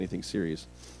anything serious.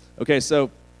 Okay, so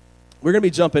we're going to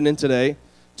be jumping in today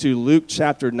to Luke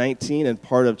chapter 19 and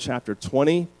part of chapter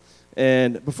 20.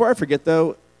 And before I forget,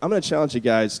 though, I'm going to challenge you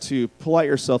guys to pull out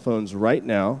your cell phones right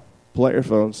now. Pull out your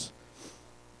phones.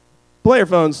 Pull out your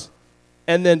phones,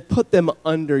 and then put them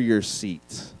under your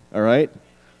seat, all right?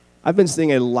 I've been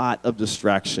seeing a lot of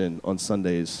distraction on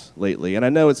Sundays lately, and I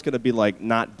know it's going to be like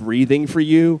not breathing for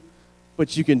you,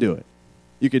 but you can do it.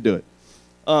 You can do it.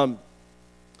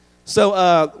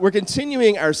 So we're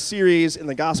continuing our series in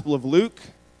the Gospel of Luke,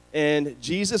 and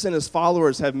Jesus and his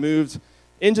followers have moved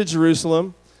into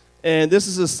Jerusalem, and this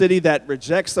is a city that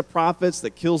rejects the prophets,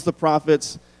 that kills the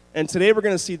prophets, and today we're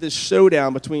going to see this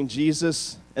showdown between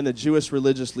Jesus and the Jewish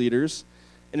religious leaders,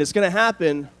 and it's going to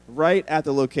happen right at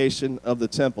the location of the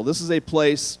temple. This is a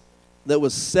place that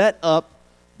was set up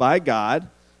by God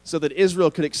so that Israel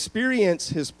could experience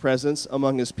his presence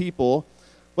among his people,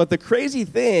 but the crazy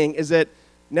thing is that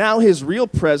now his real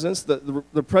presence,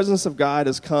 the presence of God,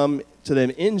 has come to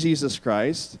them in Jesus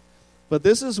Christ, but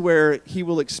this is where he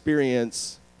will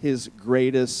experience his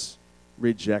greatest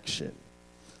rejection.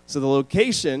 So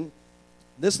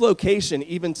this location,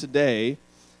 even today,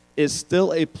 is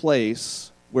still a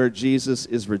place where Jesus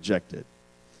is rejected.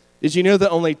 Did you know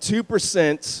that only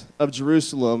 2% of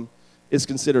Jerusalem is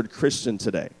considered Christian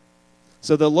today?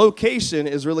 So the location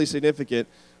is really significant.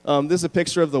 This is a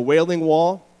picture of the Wailing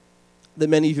Wall that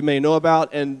many of you may know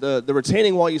about, and the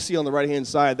retaining wall you see on the right-hand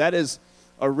side, that is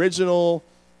original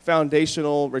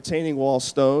foundational retaining wall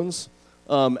stones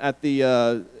at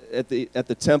the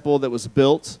temple that was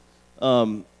built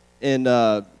by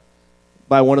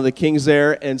one of the kings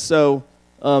there. And so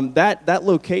that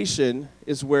location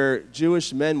is where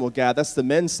Jewish men will gather. That's the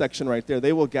men's section right there.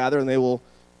 They will gather and they will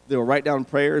write down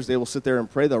prayers. They will sit there and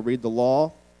pray. They'll read the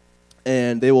law,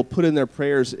 and they will put in their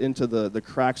prayers into the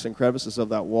cracks and crevices of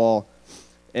that wall,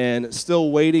 and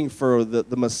still waiting for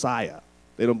the Messiah.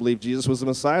 They don't believe Jesus was the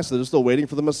Messiah, so they're still waiting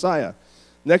for the Messiah.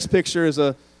 Next picture is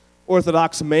a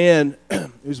Orthodox man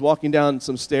who's walking down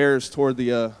some stairs toward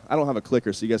the, I don't have a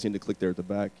clicker, so you guys need to click there at the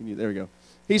back. There we go.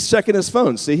 He's checking his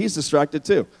phone. See, he's distracted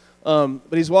too. But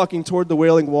he's walking toward the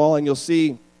Wailing Wall, and you'll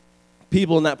see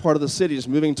people in that part of the city just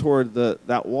moving toward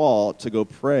that wall to go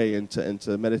pray and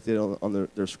to meditate on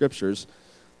their scriptures.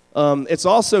 It's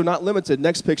also not limited.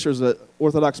 Next picture is an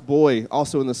Orthodox boy,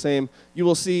 also in the same. You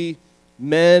will see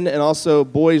men and also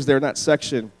boys there in that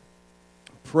section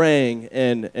praying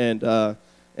and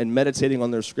meditating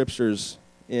on their scriptures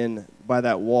by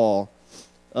that wall.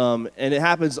 And it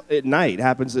happens at night. It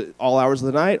happens at all hours of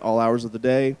the night, all hours of the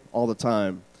day, all the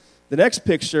time. The next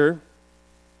picture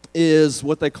is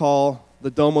what they call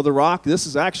the Dome of the Rock. This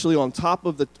is actually on top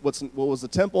of what was the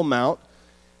Temple Mount,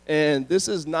 and this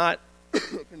is not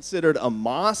considered a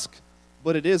mosque,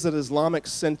 but it is an Islamic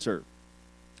center.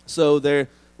 So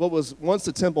what was once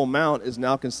the Temple Mount is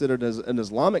now considered as an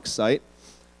Islamic site,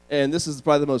 and this is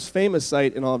probably the most famous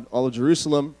site in all of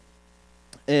Jerusalem.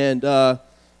 And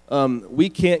we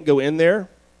can't go in there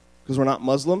because we're not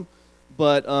Muslim,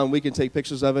 but we can take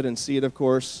pictures of it and see it, of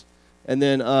course. And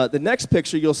then the next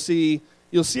picture, you'll see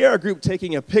our group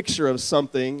taking a picture of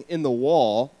something in the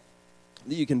wall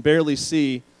that you can barely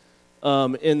see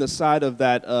in the side of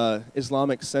that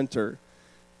Islamic center.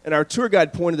 And our tour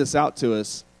guide pointed this out to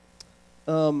us.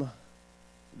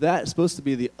 That's supposed to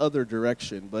be the other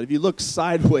direction, but if you look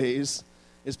sideways,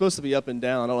 it's supposed to be up and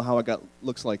down. I don't know how it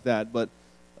looks like that, but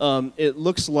it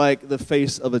looks like the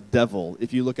face of a devil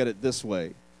if you look at it this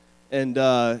way. And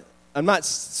I'm not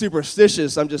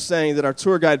superstitious. I'm just saying that our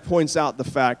tour guide points out the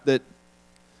fact that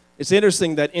it's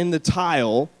interesting that in the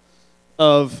tile,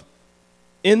 I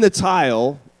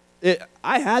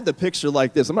had the picture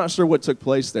like this. I'm not sure what took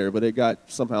place there, but it got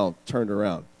somehow turned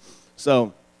around.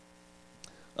 So,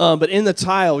 but in the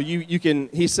tile, you can.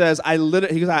 He says, I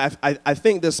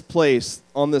think this place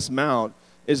on this mount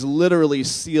is literally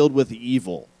sealed with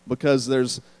evil because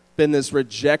there's been this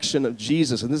rejection of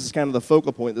Jesus, and this is kind of the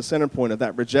focal point, the center point of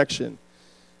that rejection.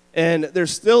 And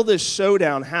there's still this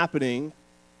showdown happening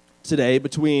today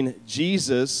between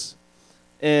Jesus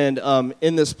and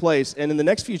in this place. And in the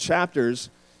next few chapters,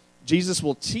 Jesus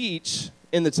will teach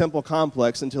in the temple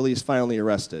complex until he's finally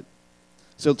arrested.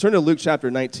 So turn to Luke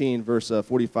chapter 19, verse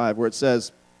 45, where it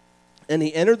says, "And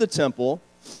he entered the temple,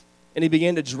 and he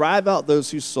began to drive out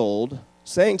those who sold,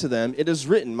 saying to them, 'It is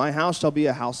written, my house shall be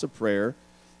a house of prayer,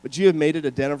 but you have made it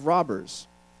a den of robbers.'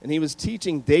 And he was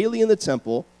teaching daily in the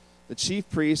temple. The chief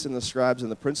priests and the scribes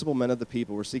and the principal men of the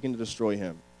people were seeking to destroy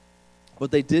him.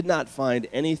 But they did not find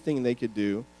anything they could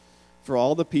do, for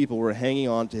all the people were hanging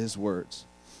on to his words."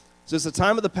 So it's the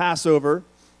time of the Passover.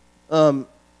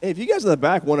 Hey, if you guys in the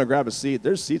back want to grab a seat,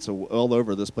 there's seats all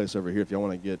over this place over here if y'all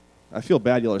want to get. I feel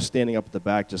bad y'all are standing up at the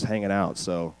back just hanging out.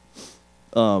 So,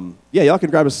 yeah, y'all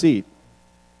can grab a seat.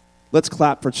 Let's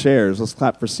clap for chairs. Let's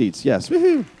clap for seats. Yes.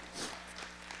 Woohoo.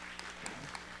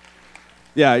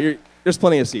 Yeah, there's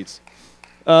plenty of seats.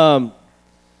 So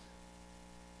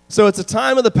it's a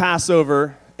time of the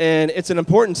Passover, and it's an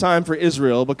important time for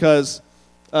Israel because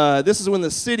this is when the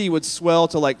city would swell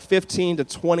to like 15 to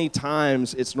 20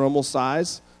 times its normal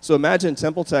size. So imagine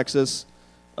Temple, Texas,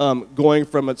 going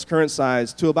from its current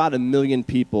size to about 1 million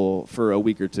people for a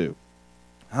week or two.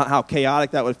 How chaotic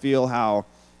that would feel, how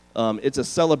it's a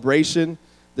celebration,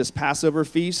 this Passover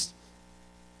feast.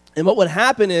 And what would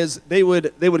happen is they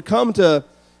would come to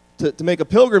make a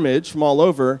pilgrimage from all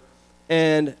over,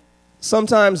 and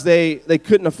sometimes they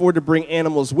couldn't afford to bring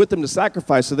animals with them to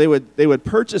sacrifice, so they would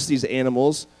purchase these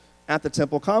animals at the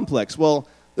temple complex. Well,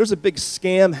 there's a big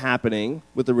scam happening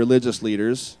with the religious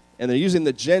leaders, and they're using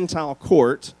the Gentile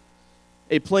court,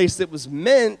 a place that was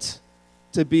meant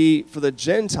to be for the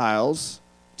Gentiles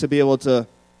to be able to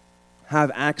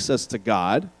have access to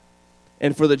God,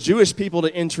 and for the Jewish people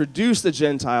to introduce the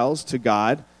Gentiles to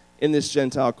God in this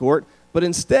Gentile court. But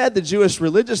instead, the Jewish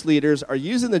religious leaders are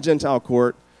using the Gentile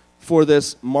court for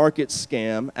this market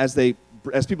scam as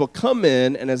people come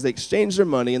in and as they exchange their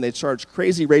money, and they charge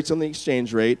crazy rates on the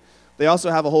exchange rate. They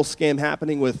also have a whole scam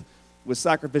happening with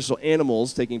sacrificial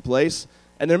animals taking place,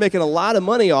 and they're making a lot of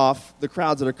money off the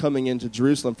crowds that are coming into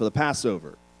Jerusalem for the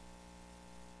Passover.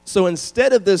 So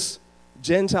instead of this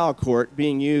Gentile court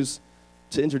being used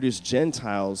to introduce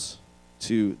Gentiles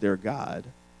to their God,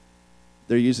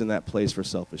 they're using that place for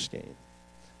selfish gain.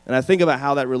 And I think about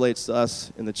how that relates to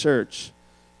us in the church.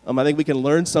 I think we can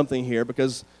learn something here,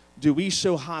 because do we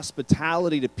show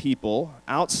hospitality to people,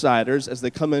 outsiders, as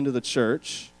they come into the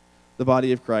church, the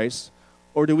body of Christ,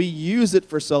 or do we use it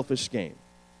for selfish gain?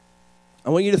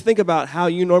 I want you to think about how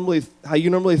you normally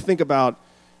think about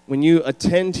when you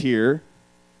attend here.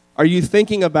 Are you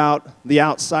thinking about the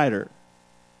outsider?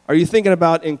 Are you thinking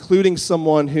about including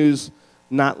someone who's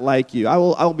not like you? I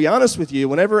will be honest with you.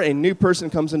 Whenever a new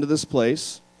person comes into this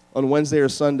place on Wednesday or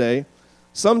Sunday,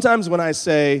 sometimes when I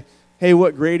say, hey,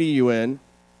 what grade are you in?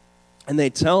 And they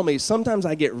tell me, sometimes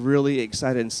I get really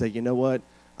excited and say, you know what?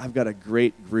 I've got a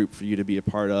great group for you to be a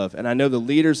part of. And I know the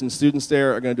leaders and students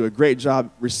there are going to do a great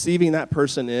job receiving that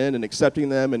person in and accepting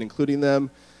them and including them.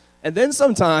 And then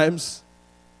sometimes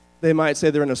they might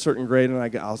say they're in a certain grade, and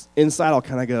I'll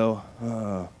kind of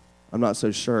go, I'm not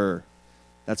so sure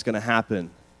that's going to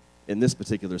happen in this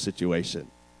particular situation.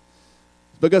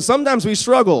 Because sometimes we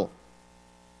struggle.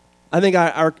 I think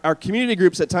our community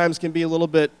groups at times can be a little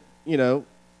bit,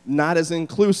 not as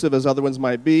inclusive as other ones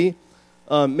might be.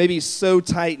 Maybe so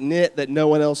tight-knit that no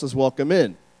one else is welcome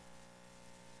in.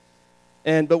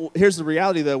 But here's the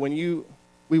reality, though.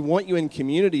 We want you in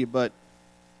community, but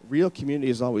real community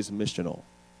is always missional.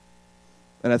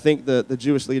 And I think the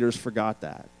Jewish leaders forgot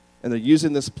that. And they're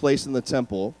using this place in the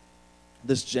temple,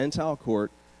 this Gentile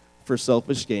court, for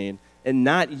selfish gain, and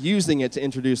not using it to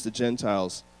introduce the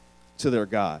Gentiles to their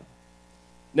God.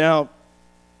 Now,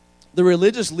 the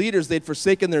religious leaders, they'd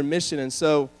forsaken their mission, and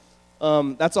so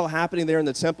that's all happening there in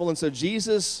the temple. And so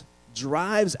Jesus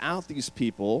drives out these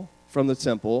people from the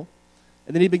temple,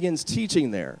 and then he begins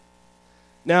teaching there.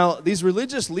 Now, these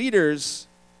religious leaders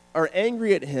are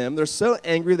angry at him. They're so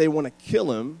angry they want to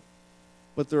kill him,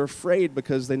 but they're afraid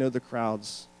because they know the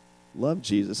crowds love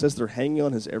Jesus. It says they're hanging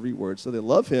on his every word. So they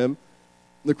love him.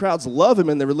 The crowds love him,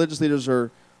 and the religious leaders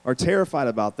are terrified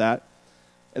about that,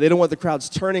 and they don't want the crowds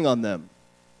turning on them.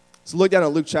 So look down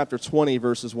at Luke chapter 20,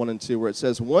 verses 1 and 2, where it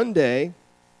says, one day,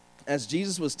 as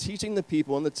Jesus was teaching the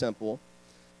people in the temple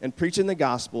and preaching the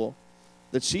gospel,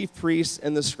 the chief priests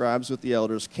and the scribes with the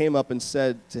elders came up and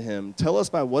said to him, tell us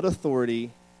by what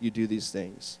authority you do these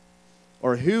things,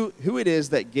 or who it is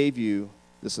that gave you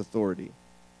this authority.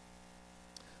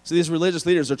 So these religious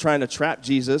leaders are trying to trap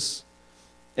Jesus,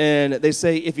 and they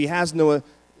say if he has no,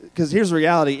 because here's the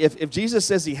reality, if Jesus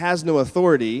says he has no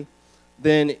authority,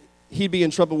 then he'd be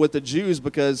in trouble with the Jews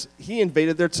because he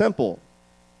invaded their temple,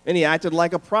 and he acted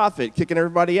like a prophet, kicking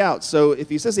everybody out. So if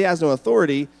he says he has no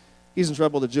authority, he's in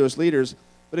trouble with the Jewish leaders.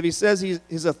 But if he says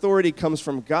his authority comes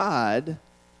from God,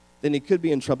 then he could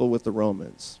be in trouble with the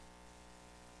Romans.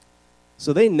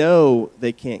 So they know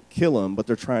they can't kill him, but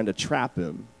they're trying to trap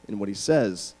him in what he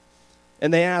says.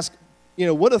 And they ask,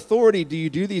 what authority do you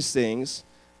do these things?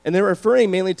 And they're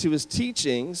referring mainly to his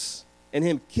teachings and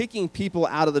him kicking people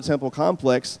out of the temple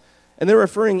complex. And they're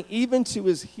referring even to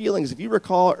his healings. If you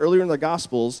recall earlier in the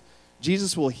Gospels,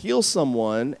 Jesus will heal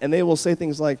someone, and they will say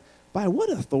things like, by what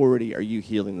authority are you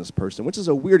healing this person? Which is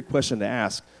a weird question to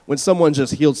ask when someone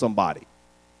just healed somebody.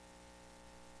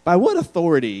 By what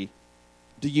authority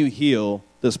do you heal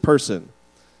this person?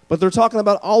 But they're talking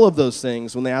about all of those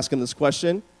things when they ask him this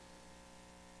question.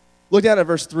 Look down at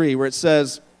verse 3 where it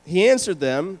says, he answered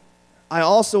them, I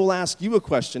also will ask you a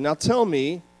question. Now tell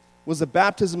me, was the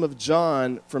baptism of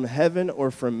John from heaven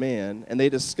or from man? And they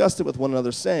discussed it with one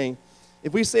another, saying,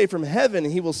 if we say from heaven,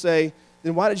 he will say,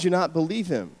 then why did you not believe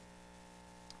him?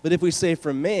 But if we say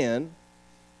from man,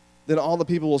 then all the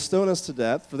people will stone us to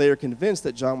death, for they are convinced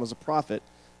that John was a prophet.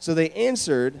 So they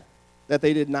answered that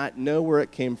they did not know where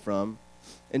it came from.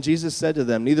 And Jesus said to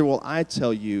them, neither will I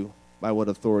tell you by what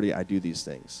authority I do these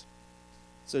things.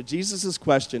 So Jesus'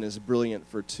 question is brilliant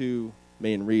for two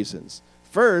main reasons.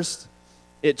 First,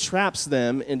 it traps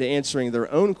them into answering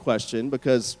their own question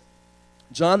because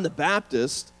John the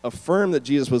Baptist affirmed that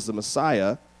Jesus was the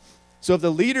Messiah. So if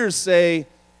the leaders say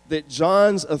that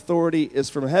John's authority is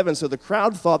from heaven, so the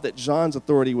crowd thought that John's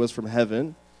authority was from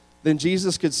heaven, then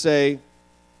Jesus could say,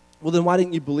 well, then why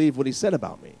didn't you believe what he said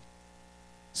about me?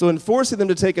 So in forcing them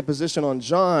to take a position on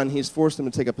John, he's forced them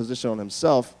to take a position on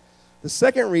himself. The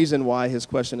second reason why his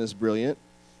question is brilliant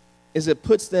is it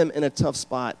puts them in a tough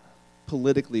spot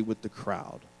politically with the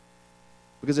crowd.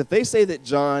 Because if they say that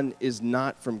John is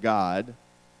not from God,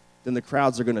 then the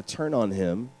crowds are going to turn on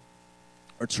him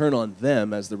or turn on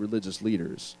them as the religious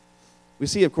leaders. We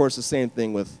see, of course, the same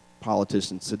thing with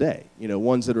politicians today. You know,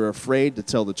 ones that are afraid to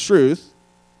tell the truth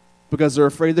because they're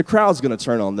afraid the crowd's going to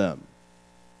turn on them.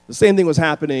 The same thing was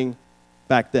happening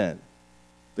back then.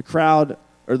 The crowd,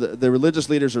 or the religious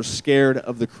leaders are scared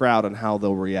of the crowd and how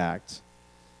they'll react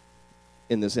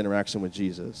in this interaction with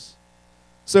Jesus.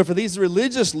 So for these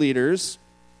religious leaders,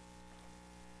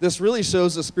 this really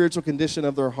shows the spiritual condition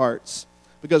of their hearts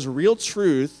because real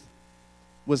truth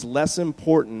was less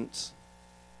important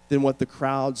than what the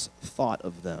crowds thought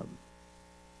of them.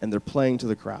 And they're playing to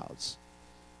the crowds.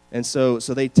 And so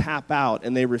they tap out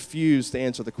and they refuse to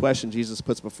answer the question Jesus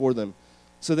puts before them.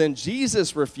 So then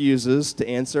Jesus refuses to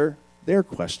answer their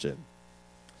question.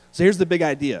 So here's the big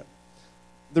idea.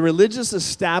 The religious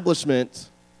establishment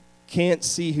can't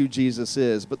see who Jesus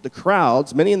is, but the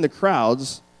crowds, many in the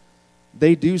crowds,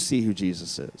 they do see who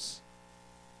Jesus is.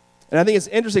 And I think it's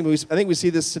interesting, I think we see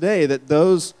this today, that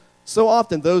so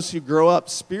often those who grow up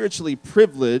spiritually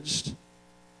privileged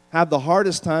have the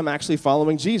hardest time actually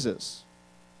following Jesus.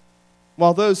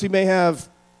 While those who may have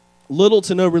little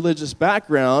to no religious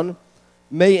background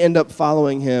may end up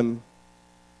following him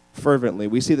fervently.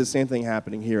 We see the same thing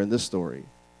happening here in this story.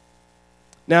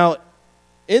 Now,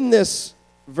 in this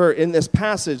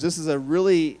passage, this is a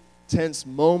really tense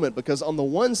moment because on the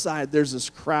one side, there's this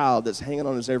crowd that's hanging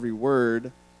on his every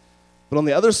word, but on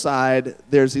the other side,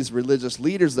 there's these religious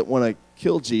leaders that want to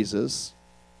kill Jesus.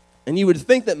 And you would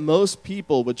think that most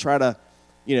people would try to,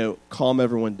 calm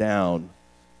everyone down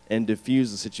and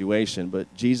diffuse the situation,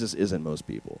 but Jesus isn't most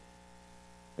people.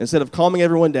 Instead of calming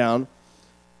everyone down,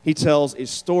 he tells a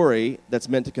story that's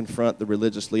meant to confront the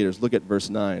religious leaders. Look at verse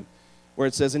 9, where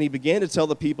it says, and he began to tell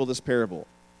the people this parable.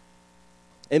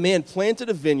 A man planted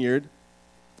a vineyard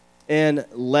and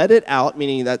let it out,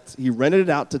 meaning that he rented it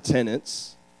out to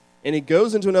tenants, and he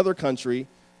goes into another country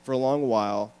for a long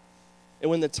while. And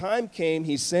when the time came,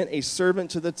 he sent a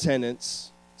servant to the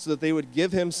tenants so that they would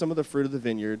give him some of the fruit of the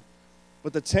vineyard.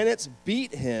 But the tenants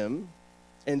beat him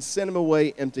and sent him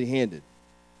away empty-handed.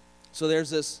 So there's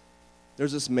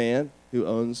this man who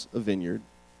owns a vineyard,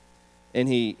 and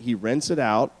he rents it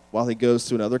out while he goes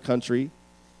to another country.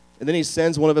 And then he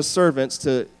sends one of his servants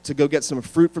to go get some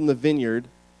fruit from the vineyard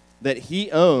that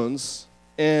he owns.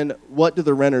 And what do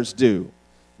the renters do?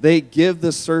 They give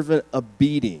the servant a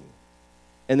beating,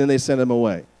 and then they send him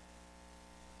away.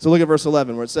 So look at verse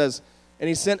 11 where it says, and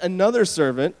he sent another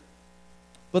servant,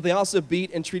 but they also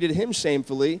beat and treated him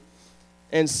shamefully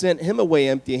and sent him away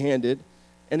empty-handed.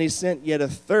 And he sent yet a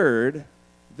third.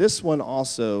 This one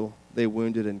also they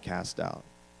wounded and cast out.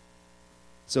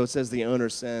 So it says the owner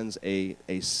sends a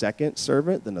second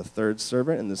servant, then a third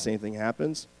servant, and the same thing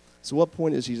happens. So what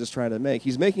point is Jesus trying to make?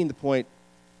 He's making the point,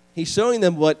 he's showing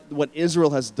them what Israel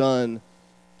has done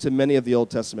to many of the Old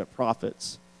Testament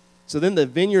prophets. So then the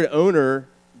vineyard owner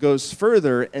goes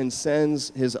further and sends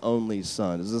his only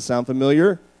son. Does this sound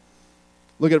familiar?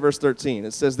 Look at verse 13.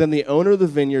 It says, then the owner of the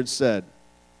vineyard said,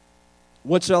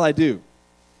 what shall I do?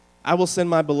 I will send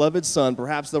my beloved son.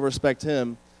 Perhaps they'll respect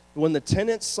him. But when the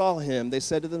tenants saw him, they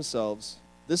said to themselves,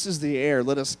 this is the heir.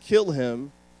 Let us kill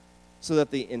him so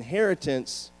that the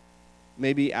inheritance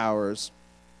may be ours.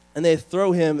 And they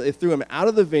threw him out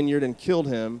of the vineyard and killed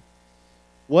him.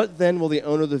 What then will the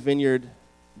owner of the vineyard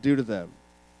do to them?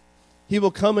 he will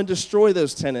come and destroy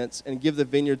those tenants and give the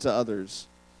vineyard to others.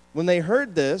 When they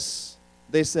heard this,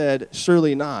 they said,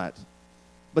 surely not.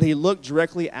 But he looked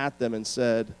directly at them and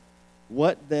said,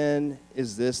 what then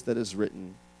is this that is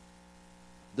written?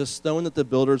 The stone that the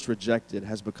builders rejected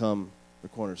has become the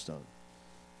cornerstone.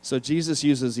 So Jesus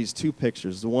uses these two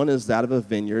pictures. The one is that of a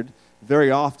vineyard.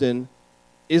 Very often,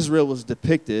 Israel was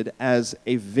depicted as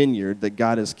a vineyard that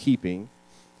God is keeping.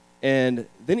 And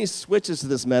then he switches to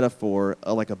this metaphor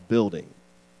like a building.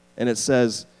 And it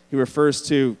says, he refers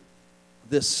to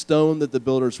this stone that the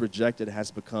builders rejected has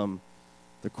become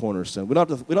the cornerstone. We don't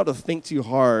have to think too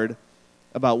hard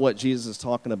about what Jesus is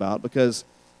talking about, because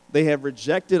they have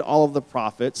rejected all of the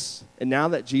prophets, and now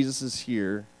that Jesus is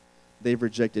here, they've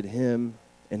rejected him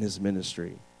and his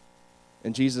ministry.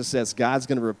 And Jesus says God's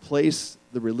going to replace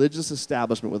the religious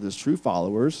establishment with his true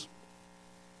followers.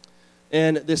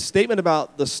 And this statement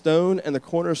about the stone and the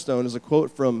cornerstone is a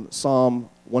quote from Psalm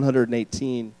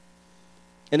 118.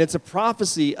 And it's a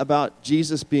prophecy about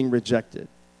Jesus being rejected.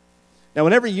 Now,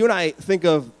 whenever you and I think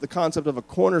of the concept of a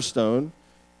cornerstone,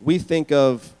 we think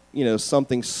of,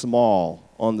 something small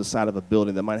on the side of a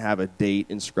building that might have a date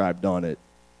inscribed on it.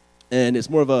 And it's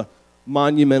more of a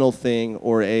monumental thing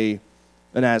or an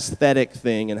aesthetic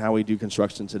thing in how we do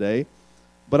construction today.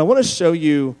 But I want to show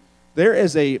you, there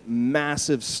is a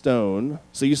massive stone.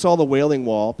 So you saw the Wailing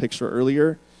Wall picture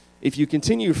earlier. If you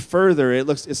continue further,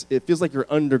 it feels like you're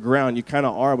underground. You kind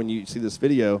of are when you see this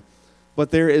video. But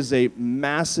there is a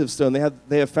massive stone.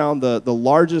 They have found the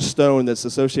largest stone that's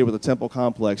associated with the temple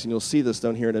complex, and you'll see the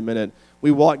stone here in a minute.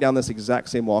 We walked down this exact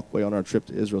same walkway on our trip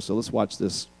to Israel, so let's watch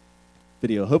this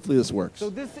video. Hopefully this works. So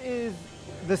this is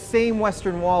the same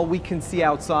Western Wall we can see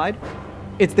outside.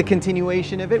 It's the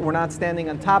continuation of it. We're not standing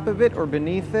on top of it or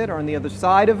beneath it or on the other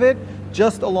side of it,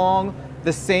 just along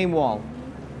the same wall,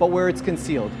 but where it's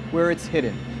concealed, where it's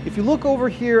hidden. If you look over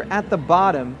here at the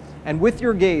bottom, and with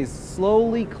your gaze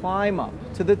slowly climb up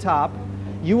to the top,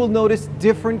 you will notice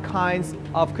different kinds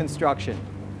of construction.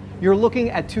 You're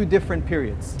looking at two different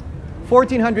periods.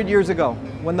 1400 years ago,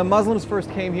 when the Muslims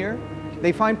first came here,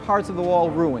 they find parts of the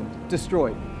wall ruined,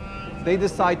 destroyed. They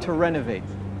decide to renovate.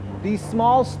 These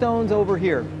small stones over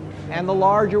here and the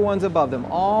larger ones above them,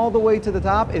 all the way to the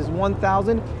top, is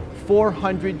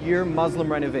 1,400-year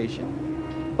Muslim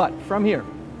renovation. But from here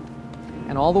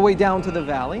and all the way down to the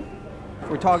valley,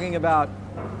 we're talking about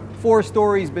 4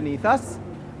 stories beneath us,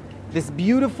 this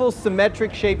beautiful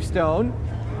symmetric shaped stone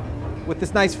with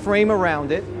this nice frame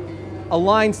around it,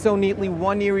 aligned so neatly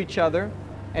one near each other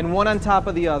and one on top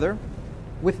of the other,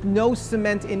 with no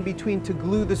cement in between to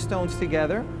glue the stones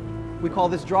together. We call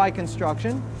this dry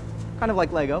construction, kind of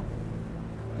like Lego.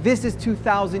 This is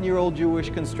 2,000-year-old Jewish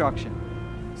construction.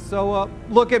 So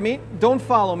look at me, don't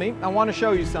follow me, I want to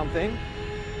show you something.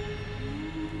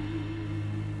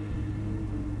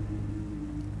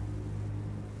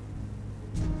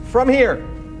 From here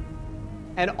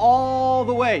and all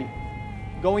the way,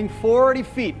 going 40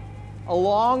 feet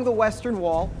along the Western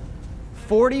Wall,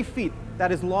 40 feet,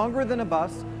 that is longer than a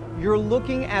bus, you're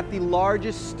looking at the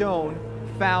largest stone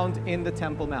found in the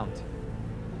Temple Mount.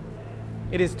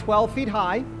 It is 12 feet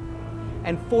high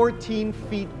and 14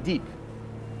 feet deep.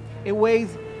 It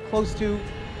weighs close to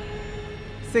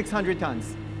 600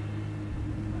 tons.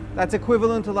 That's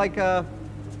equivalent to like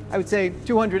I would say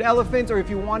 200 elephants, or if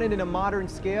you want it in a modern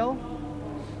scale,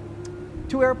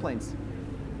 2 airplanes.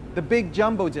 The big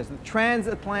jumbo jets, the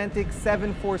transatlantic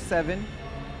 747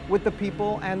 with the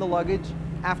people and the luggage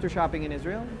after shopping in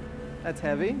Israel. That's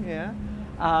heavy, yeah.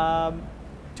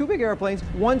 2 big airplanes,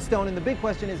 1 stone, and the big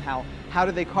question is how? How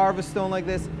do they carve a stone like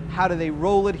this? How do they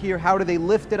roll it here? How do they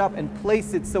lift it up and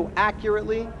place it so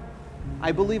accurately?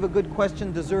 I believe a good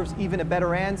question deserves even a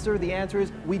better answer. The answer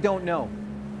is we don't know.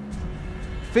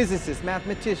 Physicists,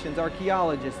 mathematicians,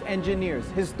 archaeologists, engineers,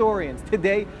 historians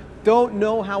today don't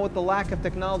know how, with the lack of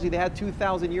technology they had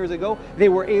 2,000 years ago, they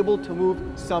were able to move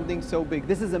something so big.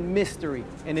 This is a mystery,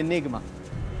 an enigma.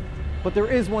 But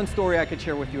there is one story I could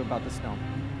share with you about the stone.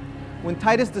 When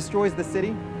Titus destroys the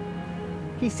city,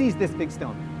 he sees this big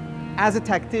stone. As a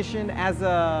tactician, as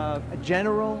a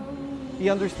general, he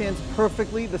understands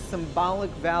perfectly the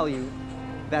symbolic value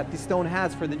that the stone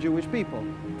has for the Jewish people,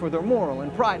 for their moral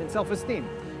and pride and self-esteem.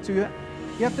 So you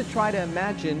have to try to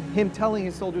imagine him telling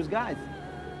his soldiers, guys,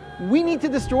 we need to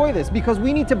destroy this because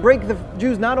we need to break the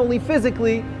Jews not only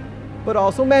physically, but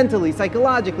also mentally,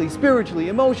 psychologically, spiritually,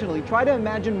 emotionally. Try to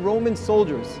imagine Roman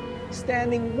soldiers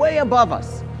standing way above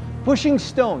us, pushing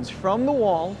stones from the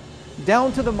wall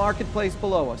down to the marketplace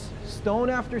below us, stone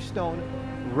after stone,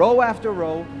 row after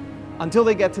row, until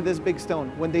they get to this big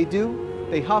stone. When they do,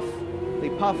 they huff, they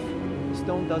puff, the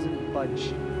stone doesn't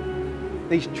budge.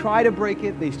 They try to break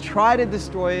it, they try to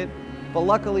destroy it, but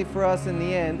luckily for us in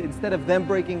the end, instead of them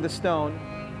breaking the stone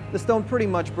pretty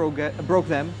much broke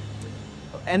them,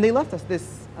 and they left us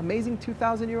this amazing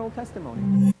 2,000-year-old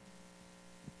testimony.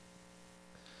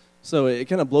 So it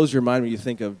kind of blows your mind when you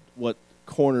think of what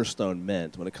cornerstone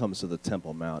meant when it comes to the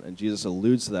Temple Mount, and Jesus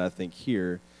alludes to that, I think,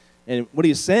 here. And what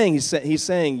he's saying, he's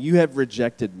saying, you have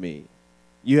rejected me.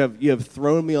 You have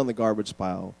thrown me on the garbage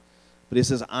pile. But he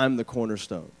says, I'm the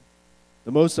cornerstone.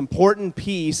 The most important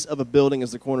piece of a building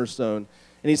is the cornerstone.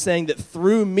 And he's saying that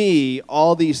through me,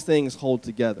 all these things hold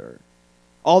together.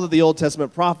 All that the Old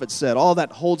Testament prophets said, all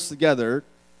that holds together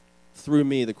through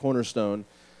me, the cornerstone.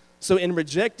 So in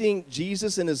rejecting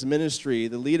Jesus and his ministry,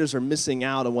 the leaders are missing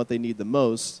out on what they need the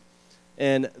most.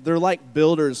 And they're like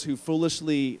builders who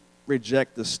foolishly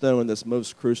reject the stone that's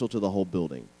most crucial to the whole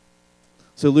building.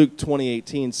 So Luke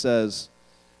 20:18 says,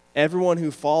 everyone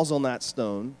who falls on that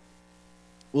stone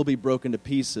will be broken to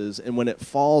pieces, and when it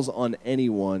falls on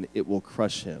anyone, it will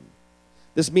crush him.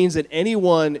 This means that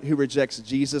anyone who rejects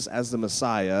Jesus as the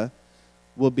Messiah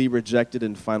will be rejected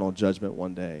in final judgment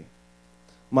one day.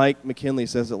 Mike McKinley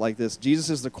says it like this: Jesus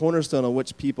is the cornerstone on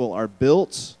which people are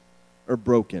built or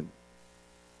broken.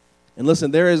 And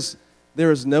listen, there is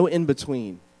no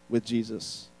in-between with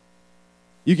Jesus.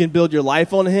 You can build your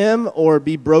life on him or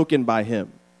be broken by him.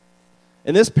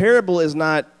 And this parable is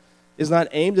not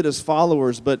aimed at his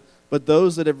followers, but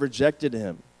those that have rejected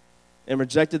him and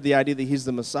rejected the idea that he's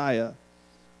the Messiah.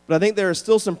 But I think there are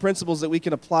still some principles that we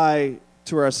can apply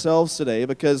to ourselves today,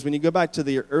 because when you go back to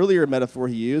the earlier metaphor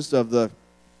he used of the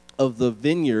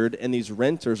vineyard and these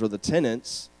renters or the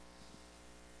tenants,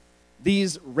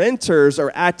 these renters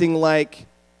are acting like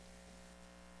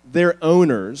they're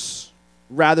owners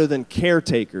rather than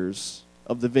caretakers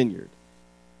of the vineyard.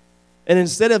 And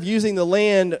instead of using the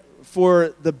land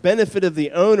for the benefit of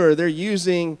the owner, they're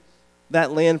using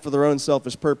that land for their own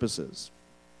selfish purposes.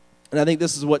 And I think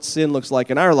this is what sin looks like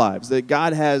in our lives, that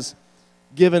God has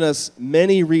given us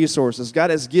many resources. God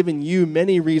has given you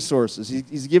many resources.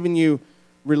 He's given you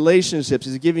relationships.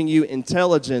 He's giving you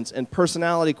intelligence and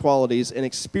personality qualities and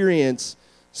experience,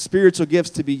 spiritual gifts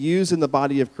to be used in the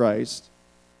body of Christ.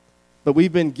 But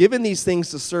we've been given these things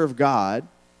to serve God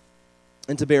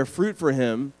and to bear fruit for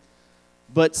him.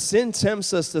 But sin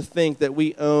tempts us to think that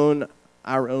we own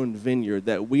our own vineyard,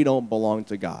 that we don't belong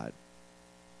to God.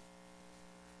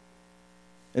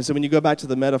 And so when you go back to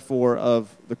the metaphor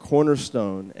of the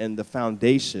cornerstone and the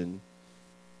foundation,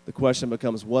 the question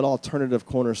becomes, what alternative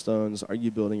cornerstones are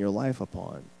you building your life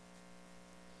upon?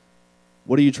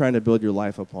 What are you trying to build your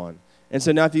life upon? And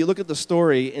so now if you look at the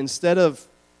story, instead of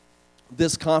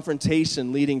this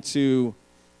confrontation leading to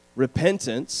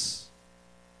repentance,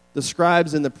 the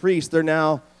scribes and the priests, they're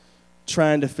now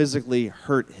trying to physically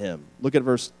hurt him. Look at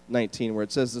verse 19 where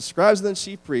it says, the scribes and the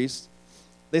chief priests,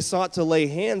 they sought to lay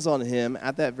hands on him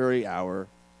at that very hour,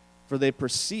 for they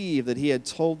perceived that he had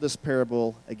told this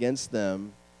parable against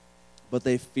them, but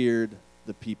they feared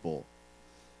the people.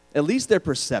 At least they're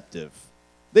perceptive.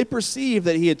 They perceived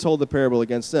that he had told the parable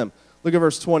against them. Look at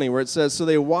verse 20 where it says, so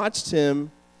they watched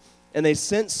him, and they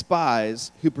sent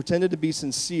spies who pretended to be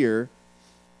sincere,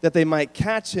 that they might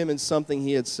catch him in something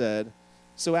he had said,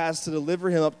 so as to deliver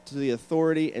him up to the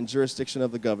authority and jurisdiction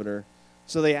of the governor.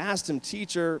 So they asked him,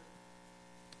 teacher,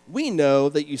 we know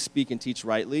that you speak and teach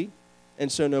rightly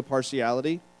and show no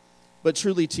partiality, but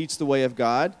truly teach the way of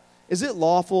God. Is it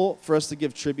lawful for us to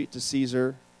give tribute to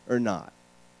Caesar or not?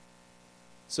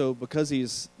 So because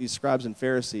these scribes and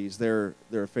Pharisees, they're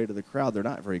afraid of the crowd, they're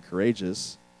not very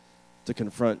courageous to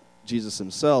confront Jesus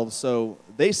himself, so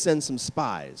they send some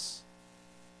spies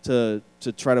to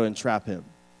try to entrap him.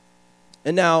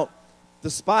 And now, the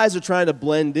spies are trying to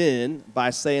blend in by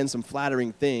saying some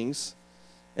flattering things,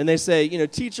 and they say,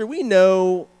 teacher, we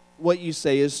know what you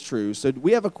say is true, so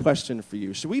we have a question for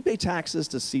you. Should we pay taxes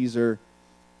to Caesar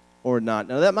or not?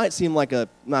 Now, that might seem like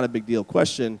not a big deal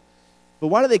question, but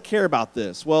why do they care about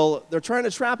this? Well, they're trying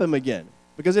to trap him again,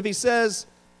 because if he says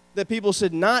that people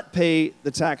should not pay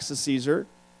the tax to Caesar,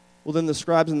 well, then the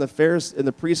scribes and the Pharisees and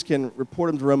the priests can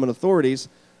report him to Roman authorities,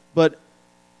 but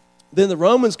then the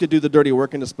Romans could do the dirty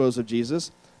work and dispose of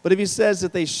Jesus. But if he says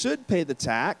that they should pay the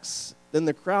tax, then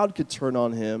the crowd could turn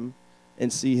on him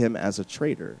and see him as a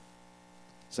traitor.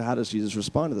 So how does Jesus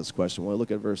respond to this question? Well,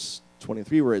 look at verse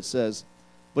 23 where it says,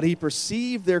 but he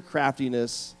perceived their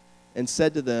craftiness and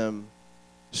said to them,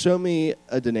 show me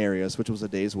a denarius, which was a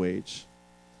day's wage.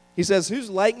 He says, whose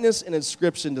likeness and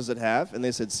inscription does it have? And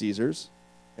they said, Caesar's.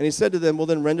 And he said to them, well,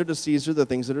 then render to Caesar the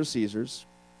things that are Caesar's,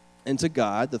 and to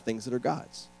God the things that are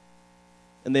God's.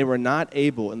 And they were not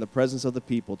able in the presence of the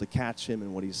people to catch him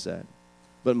in what he said.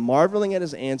 But marveling at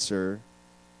his answer,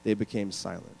 they became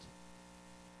silent.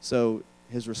 So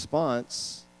his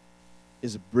response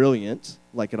is brilliant,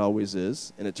 like it always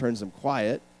is, and it turns them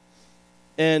quiet.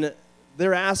 And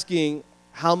they're asking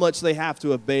how much they have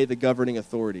to obey the governing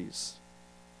authorities.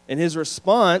 And his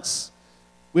response,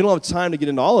 we don't have time to get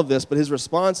into all of this, but his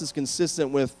response is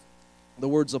consistent with the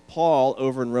words of Paul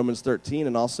over in Romans 13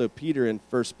 and also Peter in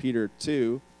 1 Peter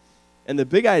 2. And the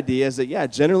big idea is that, yeah,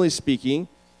 generally speaking,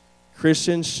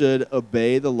 Christians should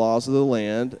obey the laws of the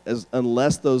land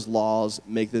unless those laws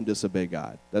make them disobey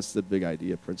God. That's the big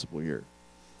idea, principle here.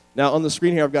 Now, on the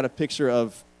screen here, I've got a picture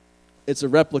of, it's a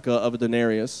replica of a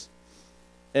denarius,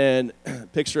 and a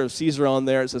picture of Caesar on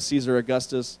there. It says Caesar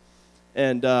Augustus.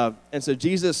 And so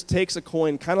Jesus takes a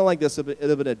coin kind of like this, of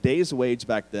a day's wage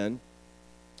back then,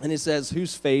 and he says,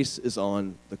 whose face is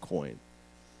on the coin?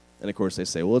 And, of course, they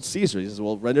say, well, it's Caesar. He says,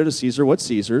 well, render to Caesar what's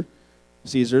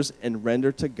Caesar's, and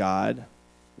render to God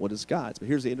what is God's. But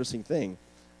here's the interesting thing.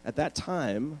 At that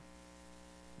time,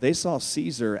 they saw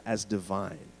Caesar as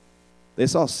divine. They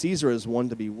saw Caesar as one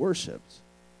to be worshipped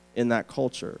in that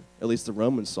culture. At least the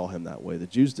Romans saw him that way. The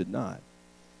Jews did not.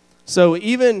 So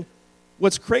even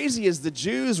what's crazy is the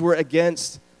Jews were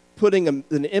against putting an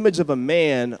image of a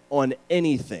man on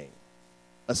anything.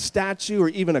 A statue or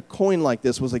even a coin like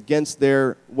this was against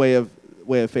their way of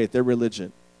faith, their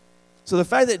religion. So the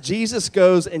fact that Jesus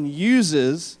goes and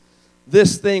uses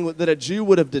this thing that a Jew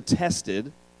would have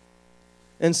detested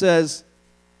and says,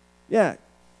 yeah,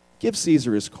 give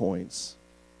Caesar his coins.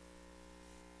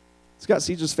 It's got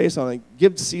Caesar's face on it.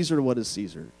 Give Caesar what is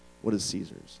Caesar, what is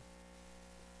Caesar's.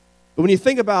 But when you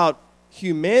think about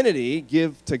humanity,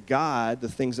 give to God the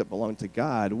things that belong to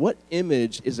God, what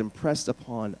image is impressed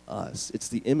upon us? It's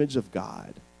the image of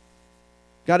God.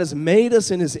 God has made us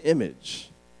in his image.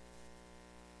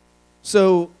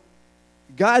 So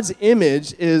God's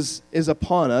image is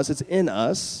upon us. It's in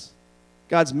us.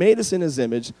 God's made us in his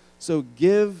image. So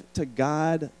give to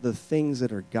God the things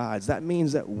that are God's. That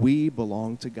means that we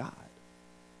belong to God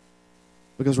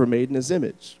because we're made in his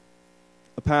image.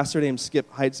 A pastor named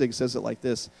Skip Heitzig says it like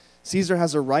this: Caesar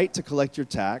has a right to collect your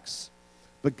tax,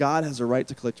 but God has a right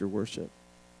to collect your worship.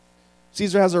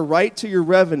 Caesar has a right to your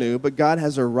revenue, but God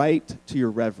has a right to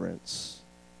your reverence.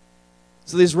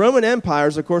 So these Roman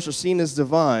empires, of course, are seen as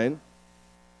divine.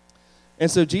 And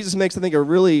so Jesus makes, I think, a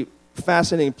really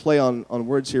fascinating play on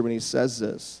words here when he says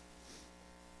this.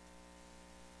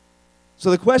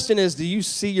 So the question is, do you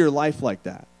see your life like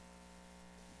that?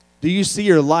 Do you see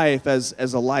your life as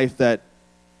a life that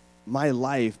my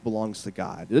life belongs to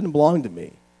God? It didn't belong to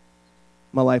me.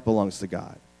 My life belongs to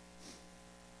God.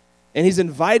 And he's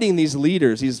inviting these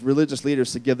leaders, these religious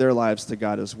leaders, to give their lives to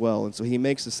God as well. And so he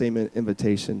makes the same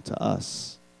invitation to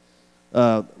us.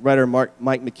 Writer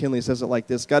Mike McKinley says it like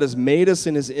this: God has made us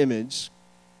in his image,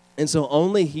 and so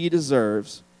only he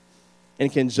deserves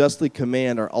and can justly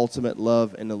command our ultimate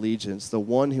love and allegiance. The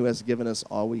one who has given us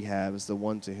all we have is the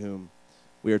one to whom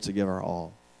we are to give our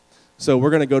all. So we're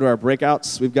going to go to our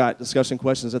breakouts. We've got discussion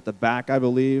questions at the back, I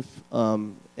believe.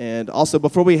 And also,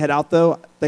 before we head out, though,